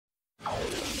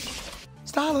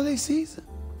It's the holiday season.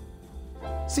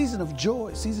 Season of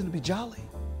joy, season to be jolly.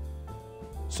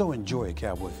 So enjoy it,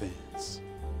 Cowboy fans.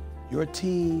 Your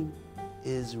team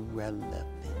is relevant.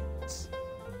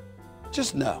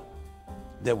 Just know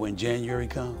that when January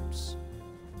comes,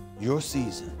 your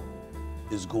season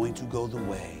is going to go the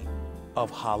way of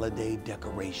holiday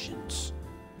decorations.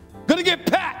 Gonna get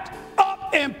packed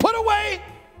up and put away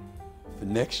for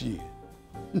next year.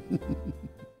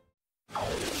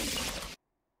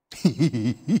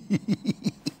 You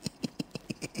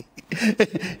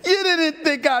didn't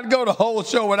think I'd go the whole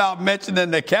show without mentioning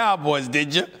the Cowboys,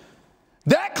 did you?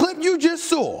 That clip you just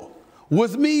saw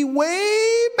was me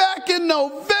way back in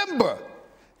November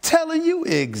telling you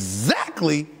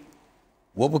exactly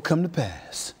what would come to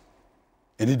pass.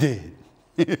 And it did.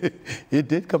 It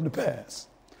did come to pass.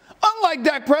 Unlike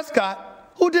Dak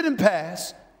Prescott, who didn't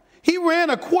pass, he ran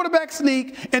a quarterback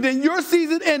sneak, and then your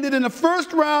season ended in the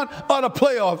first round of the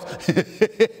playoffs.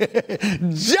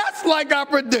 Just like I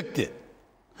predicted.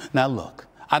 Now look,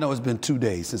 I know it's been 2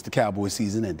 days since the Cowboys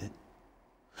season ended.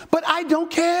 But I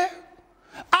don't care.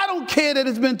 I don't care that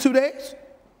it's been 2 days,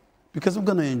 because I'm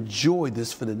going to enjoy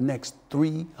this for the next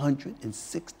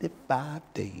 365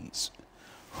 days.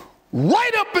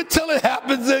 Right up until it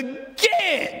happens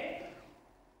again.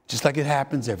 Just like it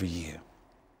happens every year.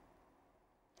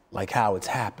 Like how it's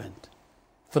happened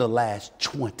for the last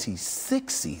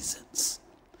 26 seasons.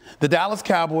 The Dallas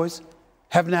Cowboys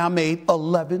have now made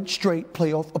 11 straight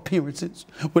playoff appearances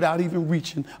without even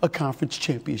reaching a conference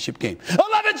championship game.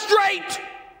 11 straight!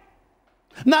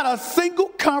 Not a single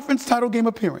conference title game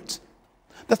appearance.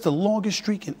 That's the longest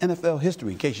streak in NFL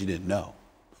history, in case you didn't know.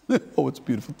 Oh, it's a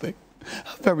beautiful thing.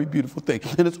 A very beautiful thing.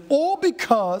 And it's all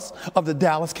because of the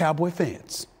Dallas Cowboy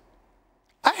fans.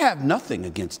 I have nothing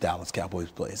against Dallas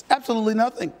Cowboys players. Absolutely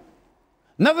nothing.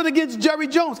 Nothing against Jerry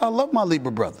Jones. I love my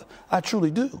Libra brother. I truly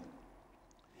do.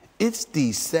 It's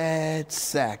these sad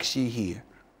sacks you hear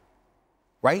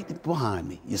right behind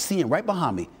me. You see him right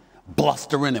behind me,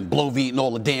 blustering and bloviating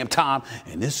all the damn time.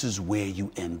 And this is where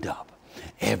you end up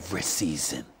every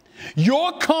season.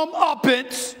 Your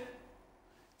comeuppance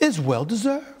is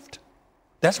well-deserved.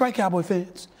 That's right, Cowboy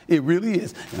fans. It really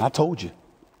is. And I told you.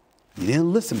 You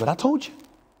didn't listen, but I told you.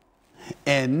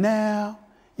 And now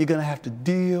you're going to have to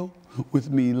deal with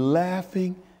me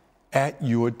laughing at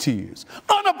your tears.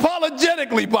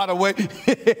 Unapologetically, by the way.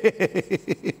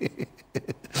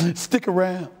 Stick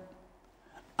around.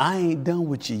 I ain't done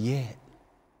with you yet.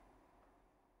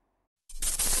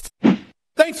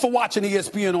 Thanks for watching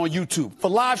ESPN on YouTube. For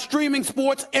live streaming,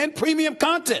 sports, and premium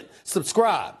content,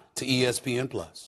 subscribe to ESPN+.